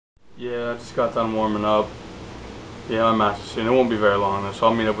Yeah, I just got done warming up. Yeah, my match is soon. It won't be very long though, so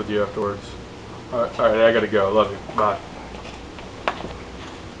I'll meet up with you afterwards. Alright, I gotta go. Love you. Bye.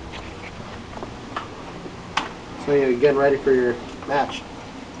 So you're getting ready for your match.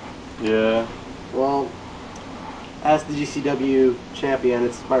 Yeah. Well, as the G.C.W. champion,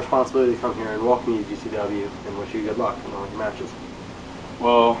 it's my responsibility to come here and welcome you to G.C.W. and wish you good luck in all your matches.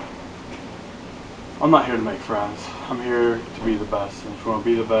 Well, I'm not here to make friends. I'm here to be the best. And if you want to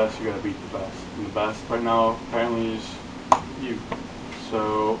be the best, you gotta beat the best. And the best right now apparently is you.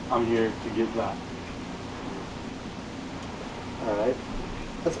 So I'm here to get that. Alright.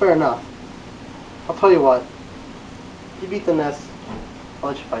 That's fair enough. I'll tell you what. You beat the Nest, I'll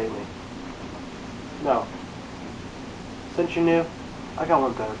let you fight me. No. Since you're new, I got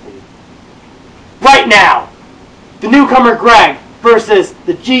one better for you. Right now! The newcomer Greg versus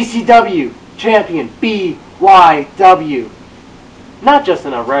the G.C.W. champion b.y.w. Not just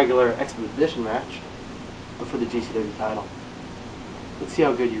in a regular expedition match, but for the G.C.W. title. Let's see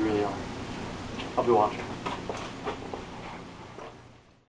how good you really are. I'll be watching.